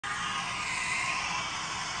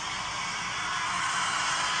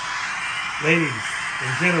ladies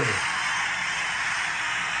and gentlemen,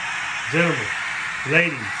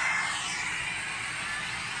 ladies,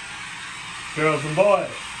 girls and boys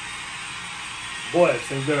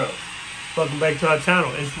and girls. Welcome back to our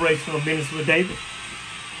channel, Inspirational Minutes with David.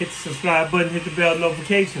 Hit the subscribe button, hit the bell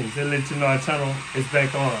notifications, and let you know our channel is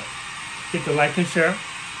back on. Hit the like and share.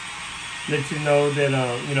 Let you know that,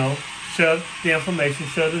 share the information,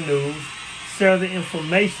 share the news, share the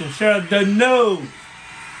information, share the news.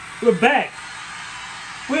 We're back.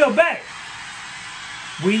 We are back.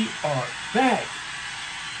 We are back.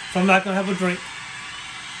 So I'm not going to have a drink.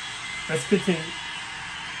 Let's continue.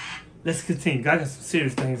 I got some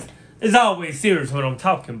serious things. It's always serious when I'm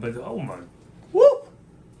talking, but oh my. Whoop.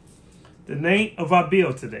 The name of our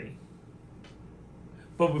bill today.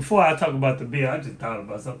 But before I talk about the bill, I just thought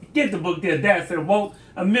about something. Get the book there, Dad Said Won't.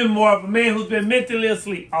 A memoir of a man who's been mentally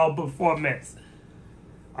asleep. All book formats.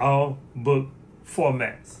 All book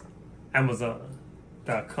formats.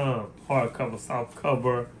 Amazon.com. Hardcover,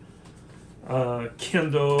 softcover,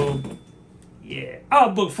 Kindle. Yeah. All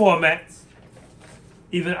book formats.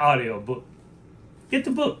 Even audio book. Get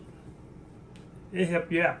the book. It'll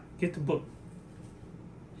help you out. Get the book.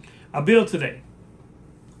 Our bill today.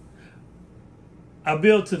 I've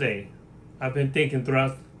been thinking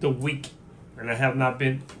throughout the week, and I have not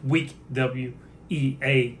been weak,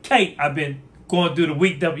 W-E-A-K. I've been going through the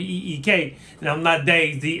week, W-E-E-K, and I'm not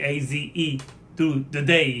dazed, D-A-Z-E, through the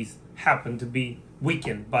days happen to be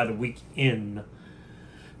weakened by the weekend.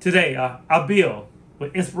 Today, our bill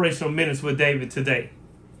with Inspirational Minutes with David today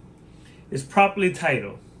is properly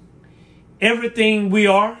titled, Everything We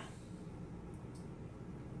Are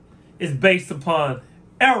is Based Upon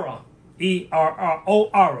Error.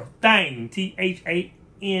 E-R-R-O-R, Thang,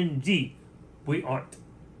 T-H-A-N-G. We aren't.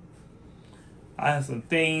 I have some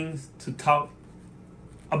things to talk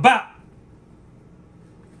about.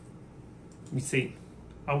 Let me see.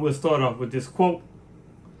 I will start off with this quote.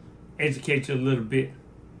 Educate you a little bit.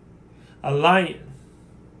 A lion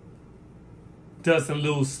doesn't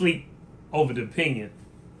lose sleep over the opinion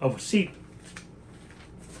of a sheep.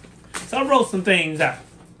 So I wrote some things out.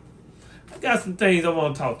 I got some things I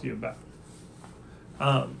want to talk to you about.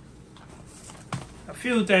 A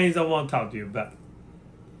few things I want to talk to you about.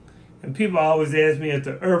 And people always ask me if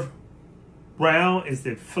the earth round, is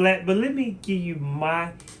it flat? But let me give you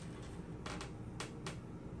my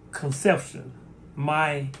conception,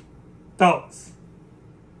 my thoughts,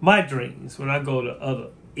 my dreams when I go to other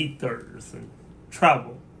ethers and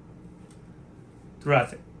travel throughout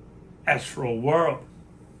the astral world,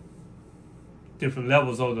 different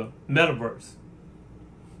levels of the metaverse.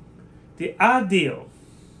 The ideal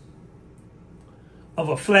of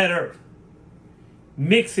a flat earth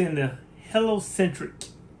mixed in the heliocentric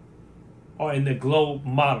or in the globe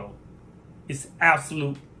model is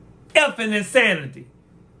absolute effing insanity.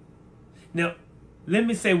 Now, let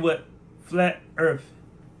me say what flat earth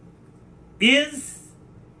is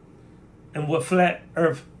and what flat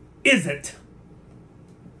earth isn't.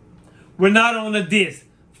 We're not on a disc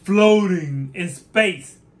floating in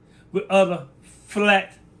space with other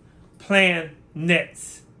flat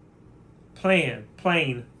planets. Planets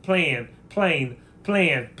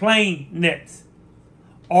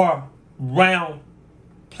are round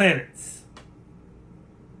planets.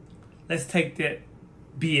 Let's take that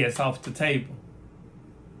BS off the table.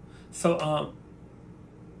 So,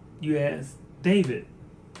 you ask, David,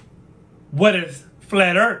 what is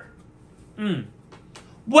flat earth?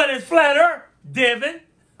 What is flat earth, Devin?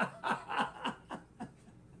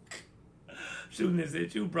 Shooting this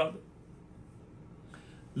at you, brother.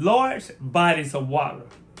 Large bodies of water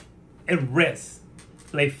at rest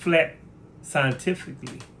lay flat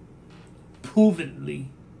scientifically, provenly,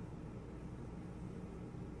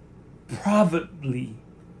 probably,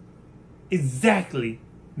 exactly,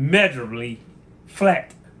 measurably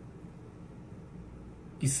flat.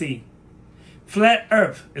 You see, flat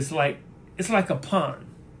earth is like a pond.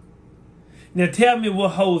 Now tell me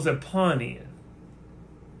what holds a pond in.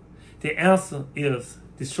 The answer is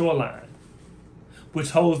the shoreline,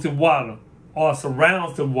 which holds the water or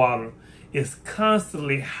surrounds the water, is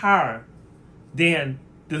constantly higher than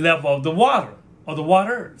the level of the water or the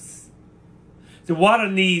waters. The water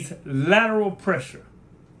needs lateral pressure.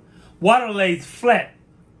 Water lays flat,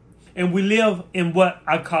 and we live in what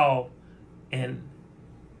I call an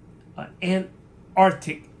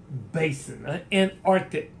Antarctic basin, an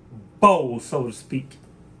Antarctic bowl, so to speak.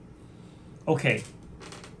 Okay,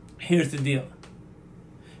 here's the deal.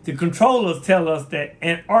 The controllers tell us that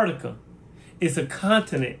Antarctica is a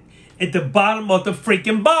continent at the bottom of the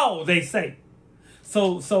freaking bowl, they say.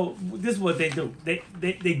 So this is what they do.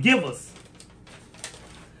 They give us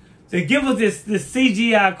They give us this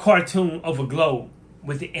CGI cartoon of a globe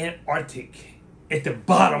with the Antarctic at the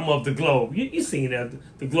bottom of the globe. You seen that,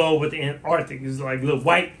 the globe with the Antarctic is like a little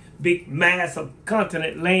white, big mass of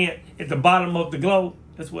continent land at the bottom of the globe.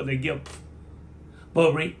 That's what they give us.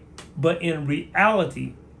 But in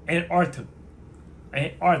reality, Antarctica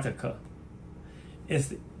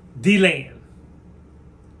is the land.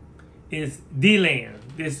 It's the land.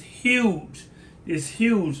 This huge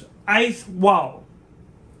ice wall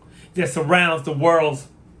that surrounds the world's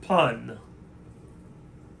pond.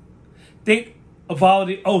 Think of all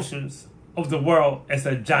the oceans of the world as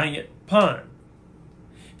a giant pond.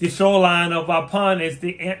 The shoreline of our pond is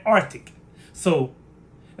the Antarctic. So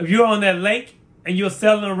if you're on that lake and you're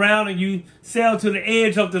sailing around and you sail to the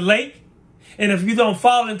edge of the lake, and if you don't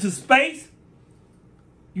fall into space,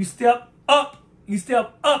 you step up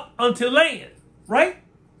onto land, right?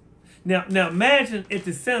 Now imagine at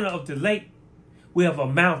the center of the lake, we have a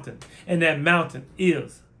mountain, and that mountain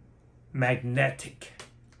is magnetic.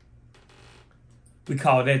 We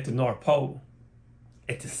call that the North Pole,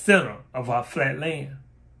 at the center of our flat land.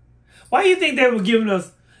 Why do you think they were giving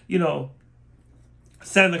us,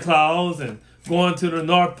 Santa Claus and going to the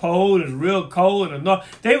North Pole is real cold in the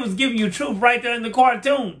North? They was giving you truth right there in the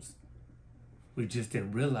cartoons. We just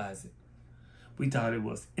didn't realize it. We thought it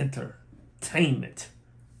was entertainment.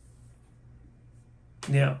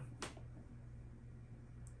 Now,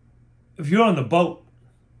 if you're on the boat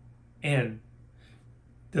and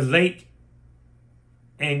the lake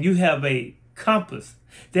and you have a compass,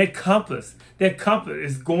 that compass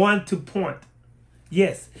is going to point.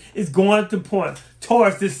 Yes, it's going to point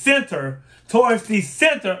towards the center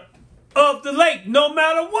of the lake, no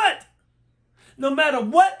matter what. No matter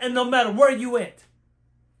what and no matter where you at.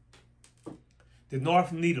 The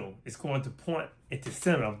North Needle is going to point at the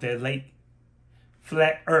center of that lake.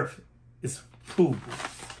 Flat Earth is provable.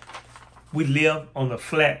 We live on a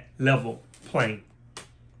flat, level plane.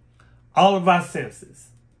 All of our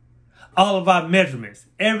senses, all of our measurements,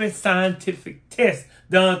 every scientific test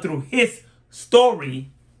done through his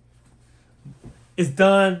story is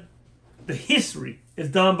done, the history is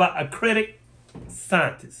done by accredited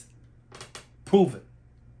scientists. Proven.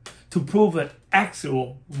 To prove an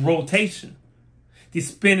actual rotation. The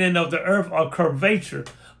spinning of the earth or curvature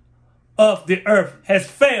of the earth has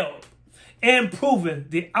failed and proven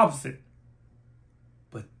the opposite.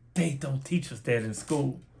 But they don't teach us that in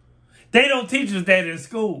school. They don't teach us that in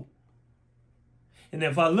school. And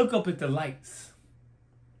if I look up at the lights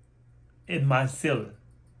in my ceiling,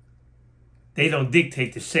 they don't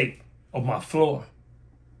dictate the shape of my floor.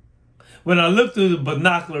 When I look through the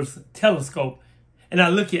binoculars telescope and I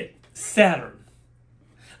look at Saturn,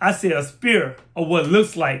 I see a spear or what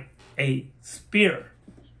looks like a spear.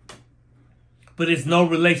 But it's no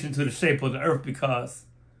relation to the shape of the earth because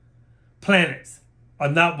planets are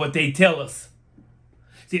not what they tell us.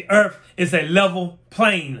 The earth is a level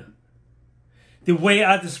plane. The way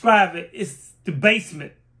I describe it is the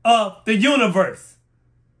basement of the universe.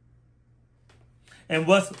 And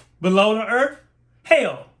what's below the earth?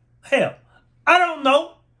 Hell. I don't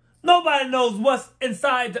know. Nobody knows what's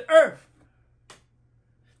inside the earth.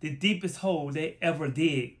 The deepest hole they ever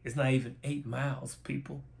dig is not even 8 miles,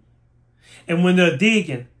 people. And when they're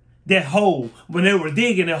digging that hole,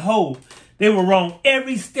 they were wrong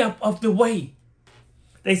every step of the way.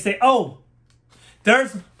 They say, oh,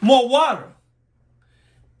 there's more water.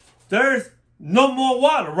 There's no more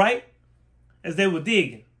water, right? As they were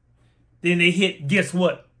digging. Then they hit, guess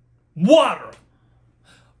what? Water.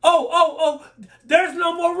 Oh, there's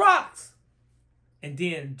no more rocks. And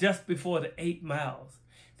then just before the 8 miles,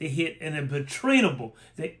 they hit an impenetrable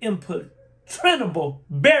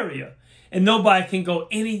barrier. And nobody can go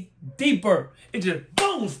any deeper. It just,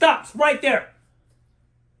 boom, stops right there.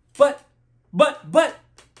 But,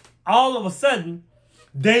 all of a sudden,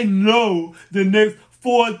 they know the next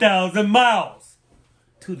 4,000 miles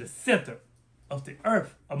to the center of the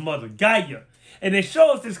earth, of Mother Gaia. And they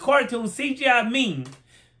show us this cartoon CGI meme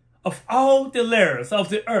of all the layers of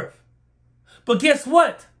the earth. But guess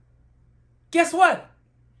what?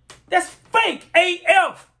 That's fake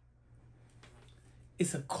AF.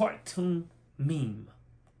 It's a cartoon meme.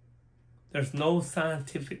 There's no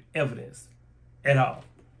scientific evidence at all.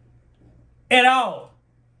 At all.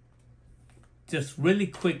 Just really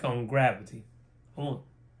quick on gravity. I want to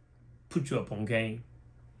put you up on game.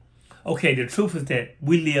 Okay, the truth is that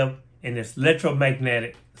we live in this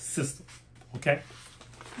electromagnetic system. Okay?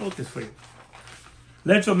 Note this for you.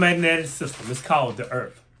 Electromagnetic system is called the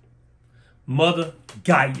Earth. Mother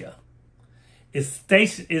Gaia is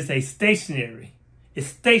stationary. It's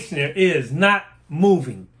stationary. It is not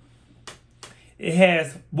moving. it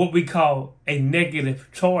has what we call a negative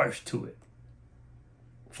charge to it.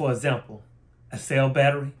 For example, a cell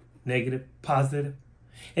battery, negative, positive.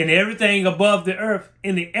 And everything above the earth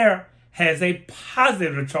in the air has a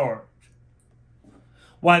positive charge.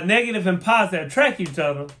 While negative and positive attract each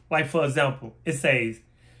other, like for example, it says,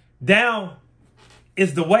 down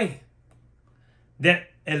is the way. That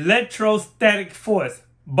electrostatic force,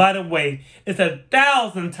 by the way, is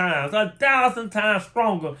 1,000 times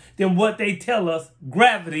stronger than what they tell us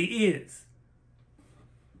gravity is.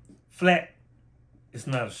 Flat is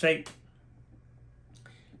not a shape.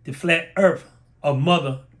 The flat earth of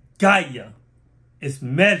Mother Gaia is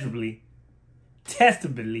measurably,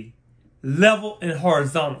 testably, level and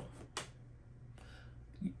horizontal.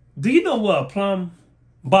 Do you know what a plumb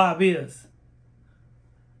bob is?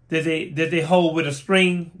 That they hold with a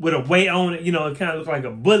string with a weight on it. You know, it kind of looks like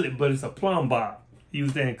a bullet, but it's a plumb bob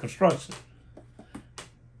used in construction.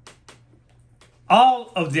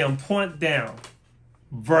 All of them point down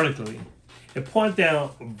vertically. They point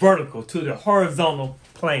down vertical to the horizontal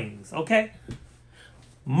planes, okay?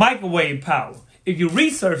 Microwave power. If you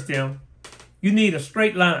research them, you need a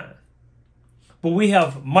straight line. But we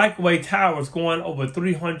have microwave towers going over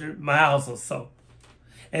 300 miles or so.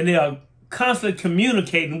 And they are constantly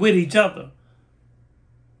communicating with each other.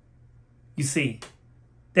 You see,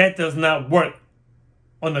 that does not work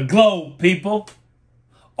on the globe, people,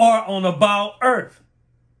 or on a bald earth.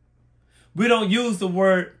 We don't use the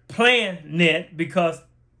word planet because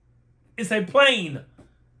it's a plane.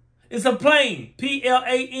 It's a plane.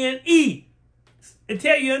 Plane. It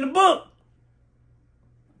tell you in the book.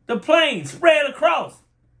 The plane spread across.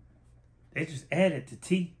 They just added the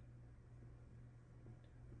T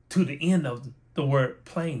to the end of the word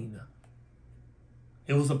plane.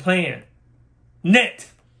 It was a plan.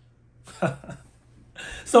 Net.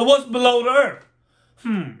 So what's below the earth?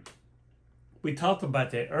 We talked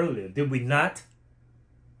about that earlier, did we not?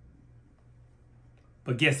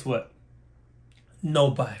 But guess what?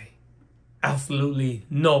 Nobody, absolutely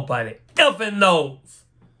nobody ever knows.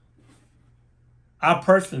 I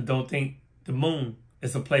personally don't think the moon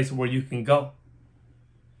is a place where you can go.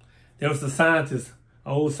 There was a scientist,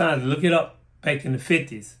 an old scientist, look it up, back in the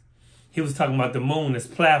 50s. He was talking about the moon as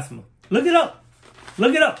plasma. Look it up.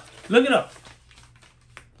 Look it up. Look it up.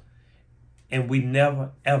 And we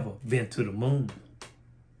never, ever been to the moon.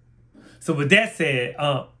 So with that said,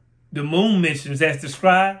 the moon missions as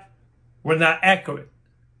described were not accurate.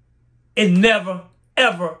 It never,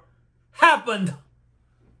 ever happened.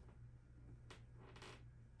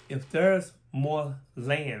 If there's more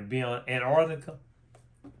land beyond Antarctica,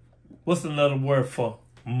 what's another word for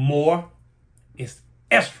more? It's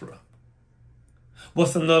extra.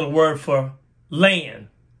 What's another word for land?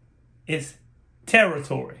 It's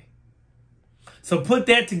territory. So put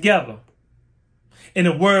that together. In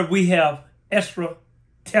the word we have extra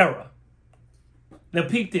terra. Now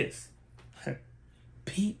peep this.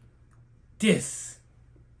 Peep this.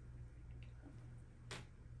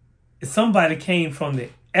 If somebody came from the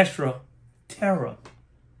extra terra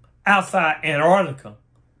outside Antarctica,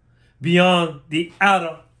 beyond the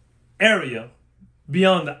outer area,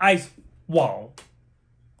 beyond the ice wall,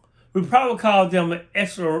 we probably call them an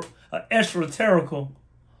extraterrestrial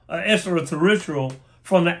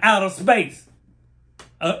from the outer space.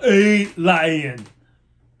 An alien.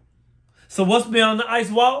 So what's beyond the ice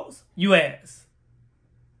walls, you ask?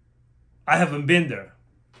 I haven't been there.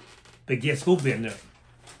 But guess who been there?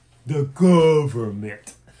 The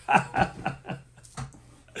government.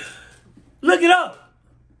 Look it up.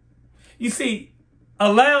 You see,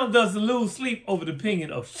 a lamb doesn't lose sleep over the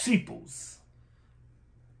opinion of sheeples.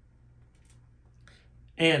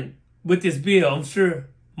 And with this bill, I'm sure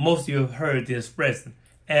most of you have heard the expression,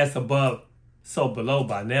 as above, so below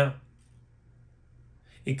by now.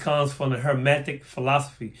 It comes from the Hermetic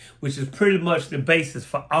philosophy, which is pretty much the basis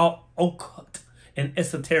for all occult and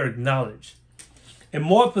esoteric knowledge. And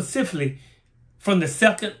more specifically, from the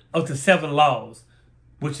second of the 7 laws,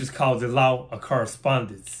 which is called the law of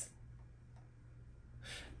correspondence.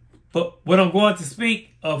 But what I'm going to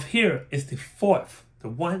speak of here is the fourth,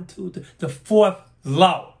 the fourth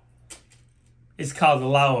law. It's called the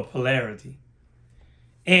law of polarity.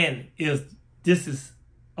 And this is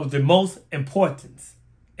of the most importance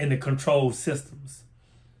in the control systems.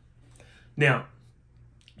 Now,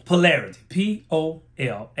 polarity, P-O-L-A-R-I-T-Y.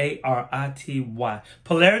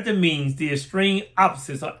 Polarity means the extreme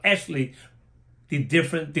opposites are actually the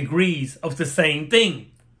different degrees of the same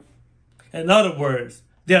thing. In other words,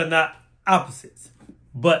 they're not opposites,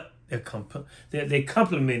 but they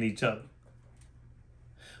complement each other.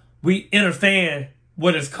 We understand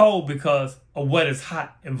what is cold because of what is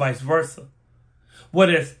hot and vice versa. What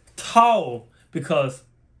is tall because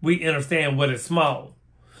we understand what is small.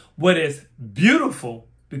 What is beautiful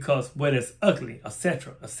because what is ugly,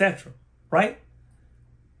 etc., etc., right?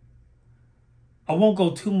 I won't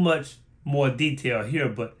go too much more detail here,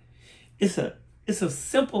 but it's a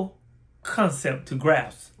simple concept to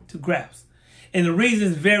grasp. And the reason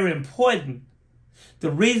it's very important,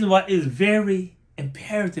 the reason why it's very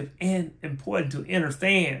imperative and important to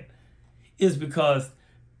understand is because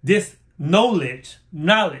this knowledge,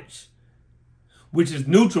 which is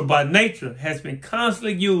neutral by nature, has been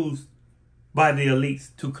constantly used by the elites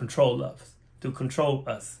to control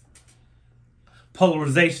us.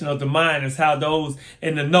 Polarization of the mind is how those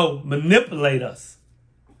in the know manipulate us.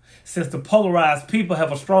 Since the polarized people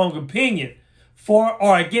have a strong opinion for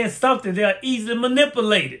or against something, they are easily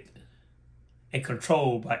manipulated and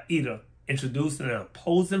controlled by either introducing an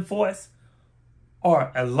opposing force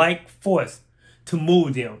or a like force to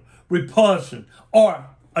move them, repulsion or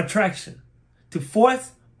attraction, to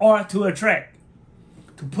force or to attract,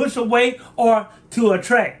 to push away or to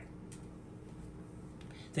attract.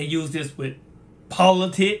 They use this with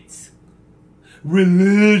politics,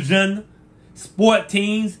 religion, sport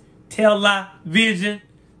teams, television,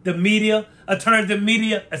 the media, alternative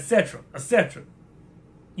media, etc., etc.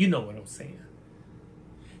 You know what I'm saying.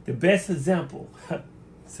 The best example,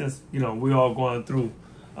 since, we're all going through,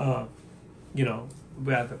 we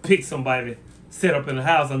have to pick somebody to set up in the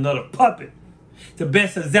house, another puppet. The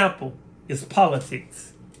best example is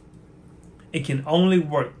politics. It can only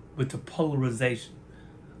work with the polarization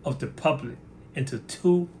of the public into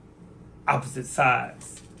two opposite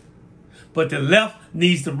sides. But the left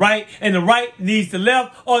needs the right and the right needs the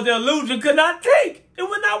left, or the illusion could not take. It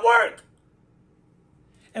would not work.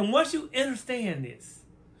 And once you understand this,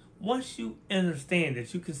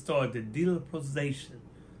 you can start the depolarization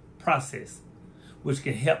process, which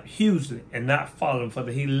can help hugely and not falling for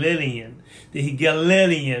the Hegelian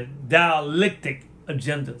dialectic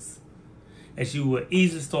agendas, as you will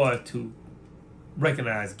easily start to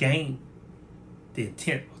recognize, gain the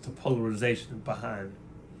intent of the polarization behind it.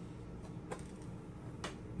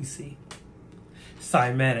 You see,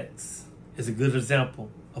 cymatics is a good example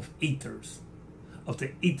of ethers, of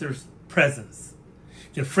the ether's presence.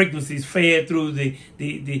 The frequencies fed through the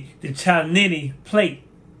Chinese plate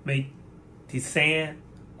make the sand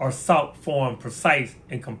or salt form precise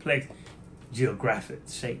and complex geographic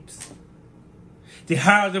shapes. The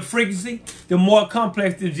higher the frequency, the more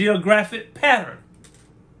complex the geographic pattern.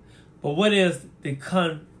 But what is the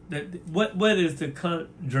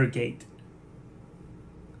conjugate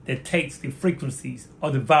that takes the frequencies or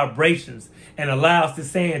the vibrations and allows the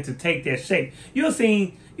sand to take that shape? You've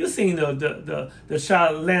seen the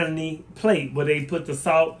Chinese plate where they put the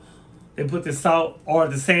salt or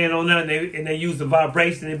the sand on there, and they use the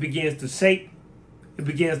vibration. It begins to shape, it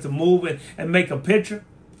begins to move and make a picture.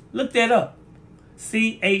 Look that up.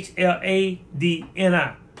 CHLADNI.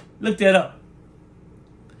 Look that up.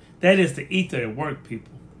 That is the ether at work,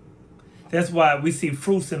 people. That's why we see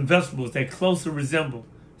fruits and vegetables that closely resemble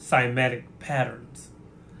cymatic patterns.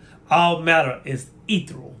 All matter is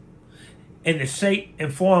ethereal, and the shape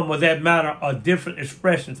and form of that matter are different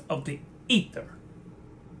expressions of the ether,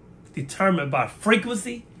 determined by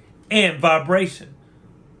frequency and vibration.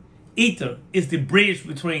 Ether is the bridge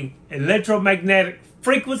between electromagnetic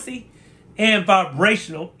frequency and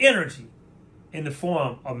vibrational energy in the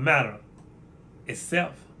form of matter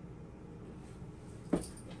itself.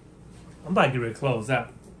 I'm about to get ready to close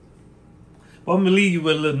out, but I'm going to leave you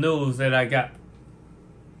with a little news that I got.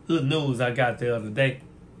 The other day.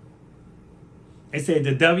 They said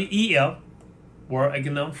the WEF, World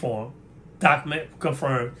Economic Forum, document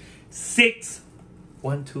confirmed 6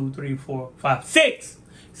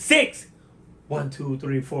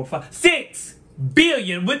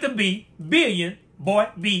 billion with the B, billion, boy,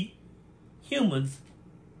 B, humans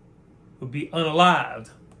will be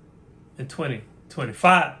unalived in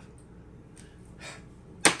 2025.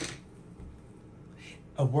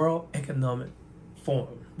 A World Economic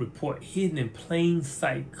Forum report hidden in plain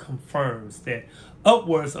sight confirms that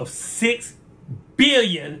upwards of 6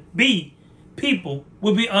 billion people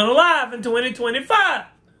will be unalive in 2025.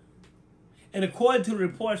 And according to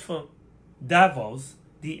reports from Davos,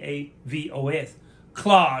 D-A-V-O-S,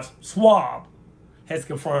 Klaus Schwab has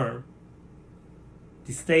confirmed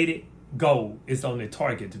the stated goal is on the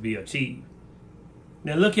target to be achieved.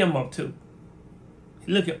 Now look him up too.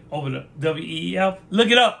 Look at over the WEF. Look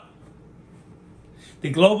it up. The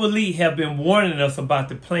global elite have been warning us about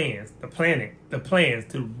the plans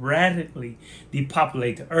to radically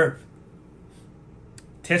depopulate the earth.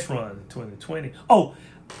 Test run in 2020. Oh,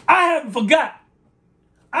 I haven't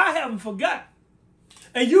forgot.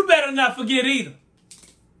 And you better not forget either.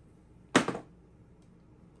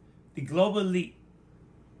 The global elite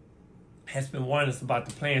has been warning us about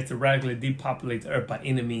the plans to radically depopulate the earth by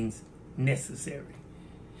any means necessary.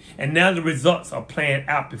 And now the results are playing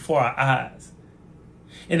out before our eyes.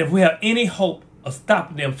 And if we have any hope of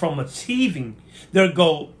stopping them from achieving their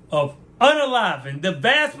goal of unaliving the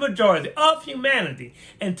vast majority of humanity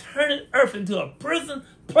and turning Earth into a prison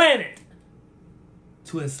planet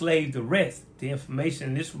to enslave the rest, the information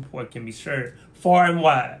in this report can be shared far and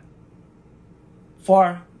wide.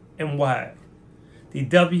 Far and wide. The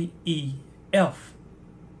WEF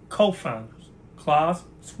co-founders, Klaus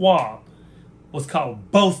Schwab, was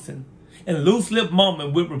caught boasting in a loose-lipped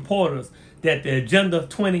moment with reporters that the Agenda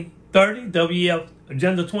 2030, WEF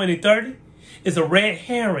Agenda 2030, is a red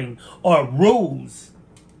herring or ruse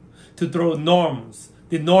to throw the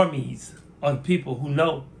normies, or the people who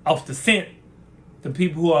know, off the scent, the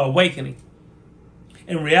people who are awakening.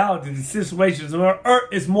 In reality, the situation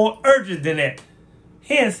is more urgent than that.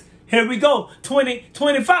 Hence, here we go,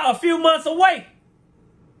 2025, a few months away.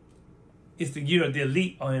 It's the year the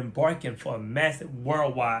elite are embarking for a massive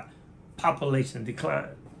worldwide population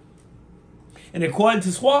decline. And according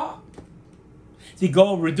to Schwab, the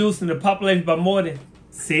goal of reducing the population by more than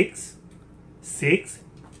 6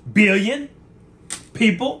 billion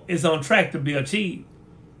people is on track to be achieved.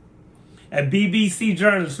 A BBC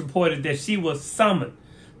journalist reported that she was summoned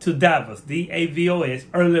to Davos, D-A-V-O-S,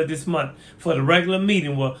 earlier this month for the regular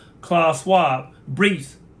meeting where Klaus Schwab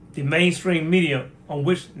briefs the mainstream media on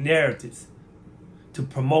which narratives to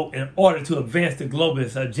promote in order to advance the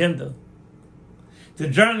globalist agenda. The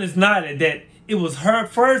journalist noted that it was her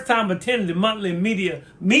first time attending the monthly media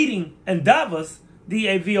meeting in Davos,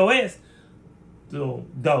 D-A-V-O-S,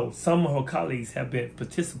 though some of her colleagues have been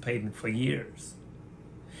participating for years.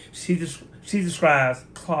 She describes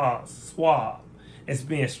Klaus Schwab as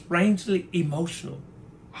being strangely emotional,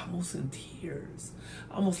 almost in tears,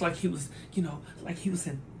 almost like he was, like he was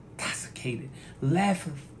intoxicated,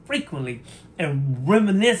 laughing frequently and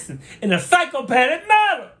reminiscing in a psychopathic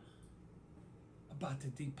manner about the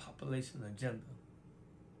depopulation agenda,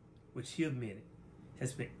 which he admitted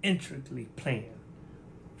has been intricately planned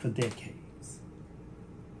for decades.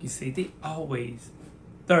 You see, they always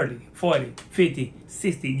 30, 40, 50,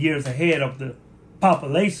 60 years ahead of the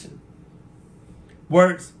population.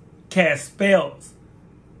 Words cast spells.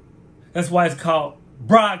 That's why it's called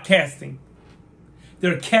broadcasting.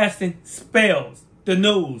 They're casting spells. The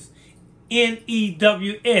news,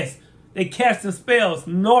 N-E-W-S. They're casting spells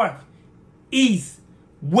north, east,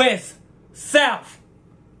 west, south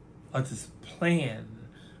of this plan,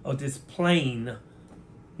 of this plane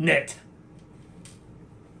net.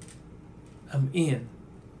 I'm in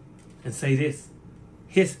and say this.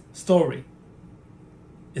 His story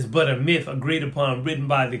is but a myth agreed upon, written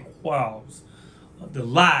by the quarrels, the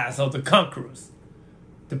lies of the conquerors.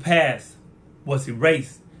 The past was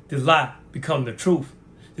erased. The lie became the truth.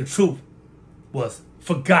 The truth was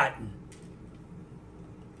forgotten.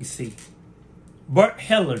 You see, Bert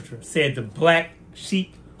Hellinger said the black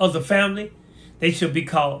sheep of the family, they should be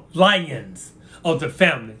called lions of the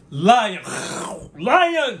family. Lions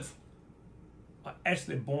are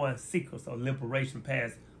actually born seekers of liberation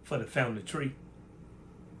paths for the family tree.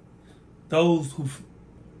 Those who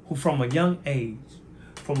from a young age,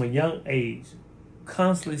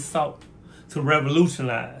 constantly sought to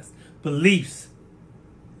revolutionize beliefs,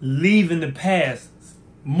 leaving the past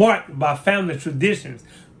marked by family traditions.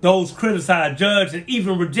 Those criticized, judged, and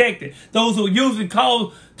even rejected. Those who are usually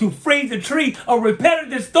called to free the tree of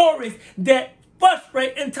repetitive stories that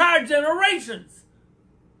frustrate entire generations.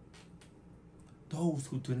 Those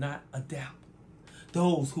who do not adapt.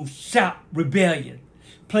 Those who shout rebellion.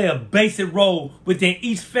 Play a basic role within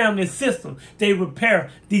each family system. They repair,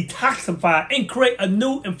 detoxify, and create a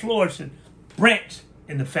new and flourishing branch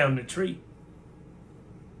in the family tree.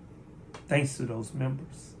 Thanks to those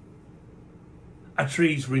members, our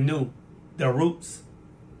trees renew their roots.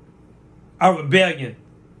 Our rebellion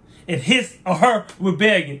and his or her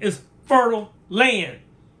rebellion is fertile land.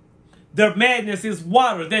 Their madness is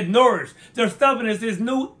water that nourishes. Their stubbornness is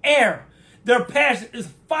new air. Their passion is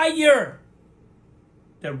fire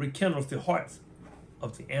that rekindles the hearts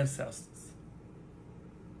of the ancestors.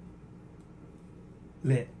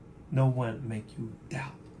 Let no one make you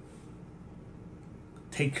doubt.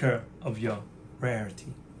 Take care of your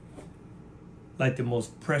rarity, like the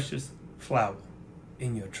most precious flower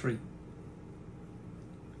in your tree.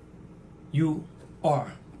 You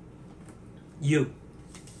are you.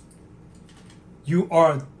 You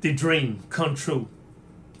are the dream come true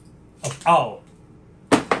of all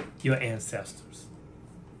your ancestors.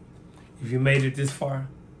 If you made it this far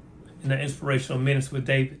in the Inspirational Minutes with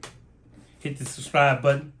David, hit the subscribe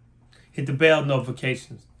button, hit the bell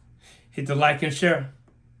notifications, hit the like and share,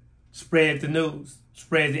 spread the news,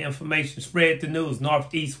 spread the information, spread the news,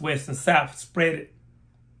 north, east, west, and south, spread it.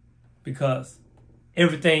 Because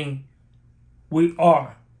everything we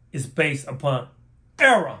are is based upon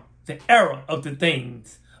the error of the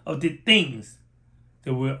things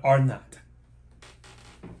that we are not.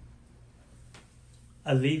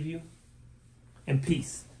 I leave you in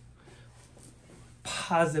peace.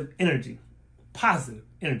 Positive energy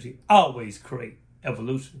always create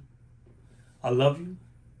evolution. I love you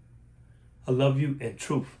in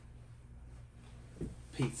truth.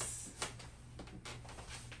 Peace.